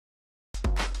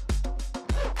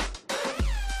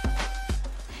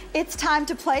It's time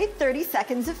to play 30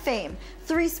 Seconds of Fame.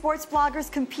 3 sports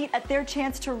bloggers compete at their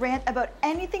chance to rant about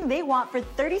anything they want for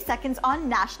 30 seconds on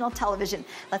national television.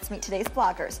 Let's meet today's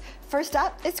bloggers. First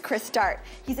up is Chris Dart.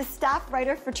 He's a staff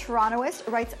writer for Torontoist,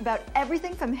 writes about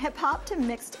everything from hip-hop to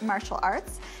mixed martial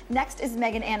arts. Next is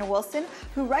Megan Ann Wilson,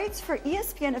 who writes for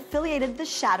ESPN-affiliated The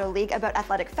Shadow League about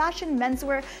athletic fashion,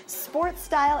 menswear, sports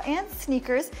style, and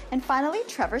sneakers. And finally,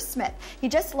 Trevor Smith. He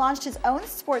just launched his own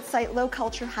sports site, Low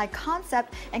Culture High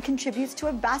Concept, and contributes to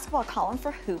a basketball column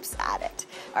for Hoops Addict.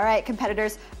 All right,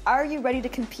 competitors, are you ready to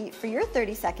compete for your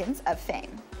 30 seconds of fame?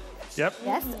 Yep.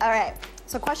 Yes? All right.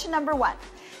 So question number 1.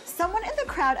 Someone in the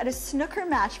crowd at a snooker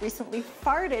match recently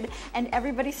farted and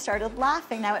everybody started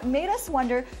laughing. Now, it made us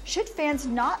wonder, should fans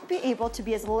not be able to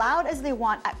be as loud as they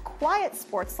want at quiet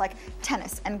sports like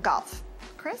tennis and golf?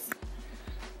 Chris?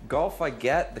 Golf, I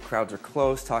get. The crowds are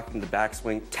close, talking to the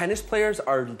backswing. Tennis players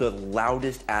are the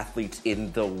loudest athletes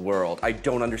in the world. I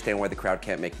don't understand why the crowd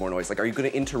can't make more noise. Like, are you going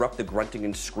to interrupt the grunting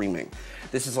and screaming?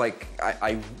 This is like,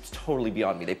 it's totally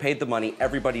beyond me. They paid the money.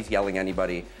 Everybody's yelling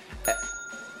anybody.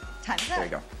 Time's up. There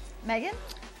you go. Megan?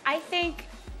 I think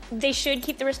they should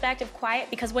keep the respect of quiet,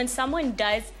 because when someone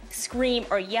does scream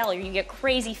or yell, or you get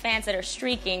crazy fans that are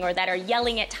streaking or that are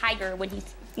yelling at Tiger when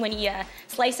he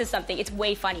slices something, it's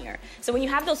way funnier. So when you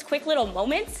have those quick little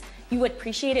moments, you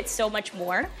appreciate it so much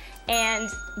more, and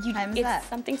it's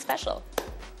something special.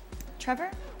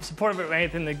 Trevor? Supportive of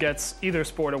anything that gets either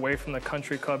sport away from the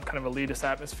country club kind of elitist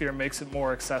atmosphere, makes it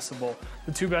more accessible.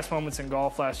 The 2 best moments in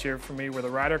golf last year for me were the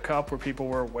Ryder Cup, where people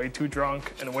were way too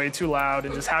drunk and way too loud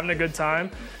and just having a good time,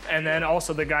 and then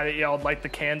also the guy that yelled "light the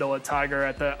candle" at Tiger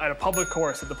at a public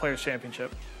course at the Players'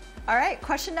 Championship. All right,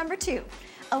 question number 2.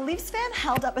 A Leafs fan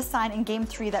held up a sign in Game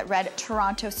 3 that read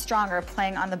 "Toronto Stronger,"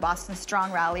 playing on the Boston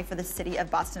Strong rally for the city of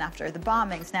Boston after the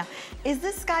bombings. Now, is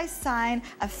this guy's sign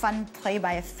a fun play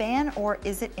by a fan, or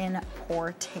is it in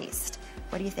poor taste?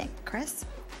 What do you think, Chris?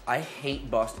 I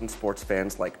hate Boston sports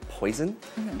fans like poison,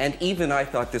 and even I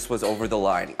thought this was over the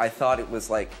line. I thought it was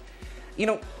like, you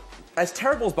know, as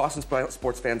terrible as Boston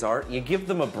sports fans are, you give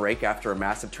them a break after a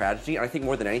massive tragedy, and I think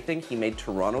more than anything, he made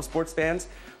Toronto sports fans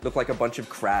look like a bunch of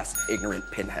crass, ignorant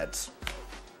pinheads.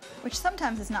 Which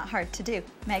sometimes is not hard to do.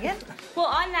 Megan? Well,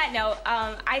 on that note,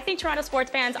 I think Toronto sports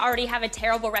fans already have a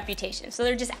terrible reputation, so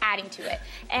they're just adding to it.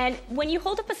 And when you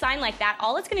hold up a sign like that,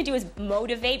 all it's going to do is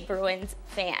motivate Bruins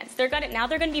fans. Now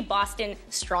they're going to be Boston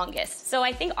strongest. So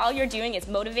I think all you're doing is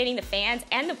motivating the fans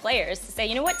and the players to say,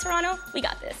 you know what, Toronto, we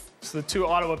got this. So the 2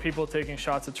 Ottawa people taking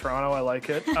shots at Toronto, I like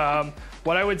it.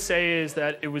 What I would say is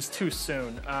that it was too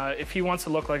soon. If he wants to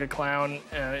look like a clown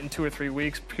in 2 or 3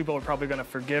 weeks, people are probably going to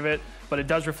forgive it, but it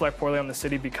does reflect poorly on the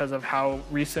city because of how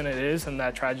recent it is and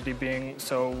that tragedy being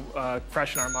so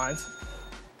fresh in our minds.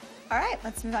 All right,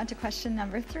 let's move on to question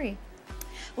number 3.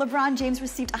 LeBron James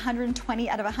received 120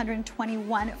 out of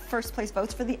 121 first-place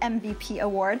votes for the MVP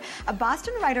award. A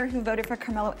Boston writer who voted for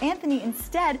Carmelo Anthony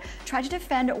instead tried to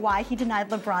defend why he denied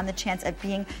LeBron the chance at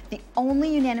being the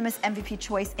only unanimous MVP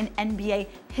choice in NBA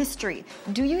history.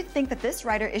 Do you think that this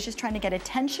writer is just trying to get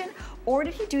attention, or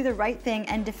did he do the right thing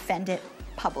and defend it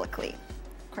publicly?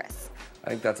 Chris? I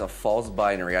think that's a false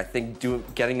binary. I think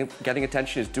getting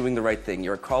attention is doing the right thing.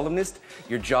 You're a columnist.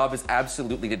 Your job is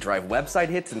absolutely to drive website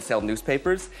hits and sell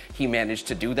newspapers. He managed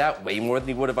to do that way more than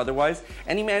he would have otherwise.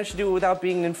 And he managed to do it without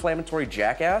being an inflammatory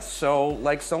jackass. So,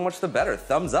 like, so much the better.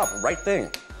 Thumbs up. Right thing.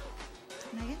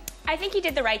 Megan? I think he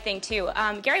did the right thing, too.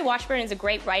 Gary Washburn is a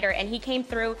great writer, and he came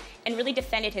through and really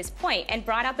defended his point and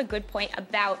brought up a good point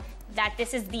about that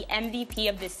this is the MVP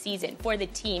of this season for the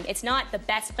team. It's not the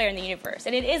best player in the universe.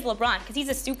 And it is LeBron, because he's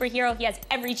a superhero. He has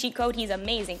every cheat code. He's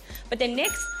amazing. But the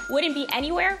Knicks wouldn't be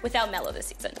anywhere without Melo this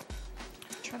season.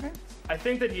 Trevor? I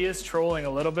think that he is trolling a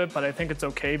little bit, but I think it's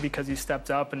okay because he stepped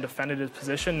up and defended his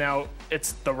position. Now,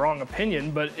 it's the wrong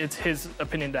opinion, but it's his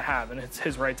opinion to have, and it's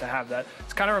his right to have that.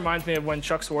 It kind of reminds me of when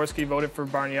Chuck Swirsky voted for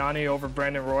Bargnani over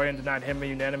Brandon Roy and denied him a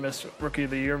unanimous Rookie of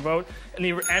the Year vote, and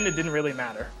it didn't really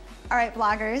matter. All right,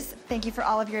 bloggers, thank you for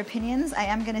all of your opinions. I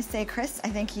am going to say, Chris, I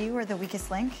think you are the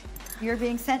weakest link. You're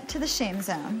being sent to the shame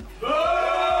zone.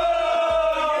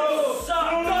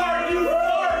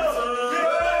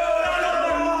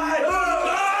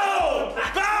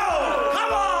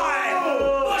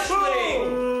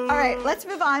 Let's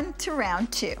move on to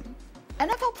round 2.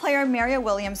 NFL player Mario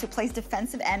Williams, who plays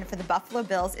defensive end for the Buffalo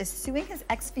Bills, is suing his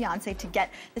ex-fiancée to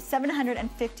get the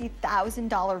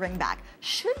 $750,000 ring back.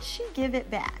 Should she give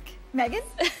it back? Megan?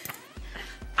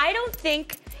 I don't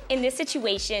think in this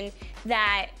situation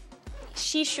that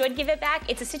she should give it back.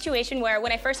 It's a situation where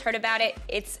when I first heard about it,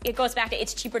 it goes back to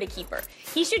it's cheaper to keep her.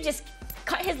 He should just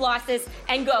cut his losses,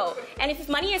 and go. And if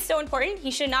money is so important,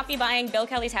 he should not be buying Bill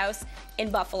Kelly's house in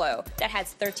Buffalo that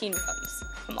has 13 rooms.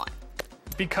 Come on.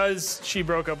 Because she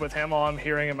broke up with him, all I'm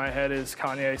hearing in my head is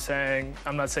Kanye saying,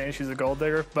 I'm not saying she's a gold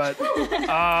digger, but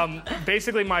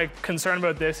basically my concern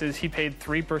about this is he paid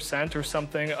 3% or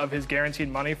something of his guaranteed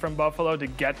money from Buffalo to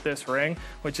get this ring,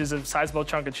 which is a sizable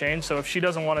chunk of change. So if she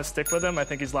doesn't want to stick with him, I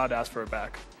think he's allowed to ask for it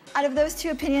back. Out of those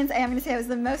two opinions, I am going to say I was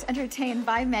the most entertained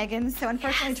by Megan. So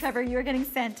unfortunately, Trevor, you're getting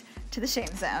sent to the shame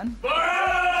zone.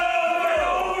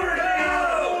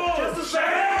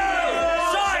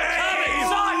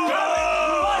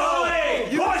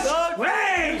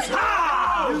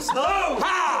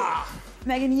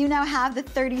 Megan, you now have the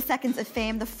 30 seconds of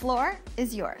fame. The floor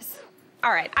is yours.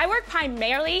 All right, I work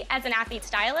primarily as an athlete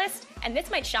stylist, and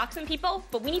this might shock some people,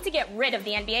 but we need to get rid of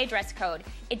the NBA dress code.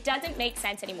 It doesn't make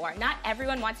sense anymore. Not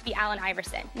everyone wants to be Allen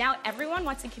Iverson. Now everyone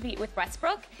wants to compete with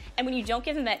Westbrook, and when you don't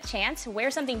give them that chance to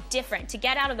wear something different, to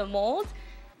get out of the mold,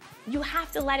 you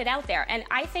have to let it out there. And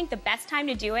I think the best time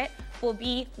to do it will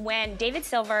be when David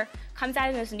Silver comes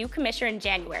out as new commissioner in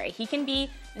January. He can be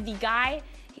the guy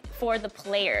for the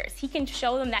players. He can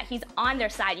show them that he's on their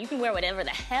side. You can wear whatever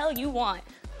the hell you want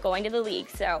going to the league.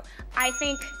 So I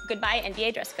think goodbye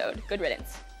NBA dress code. Good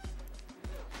riddance.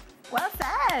 Well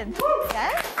said.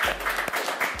 Yes?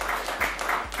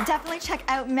 Definitely check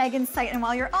out Megan's site, and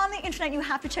while you're on the internet, you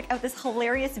have to check out this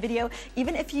hilarious video.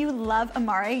 Even if you love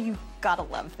Amare, you gotta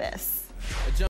love this.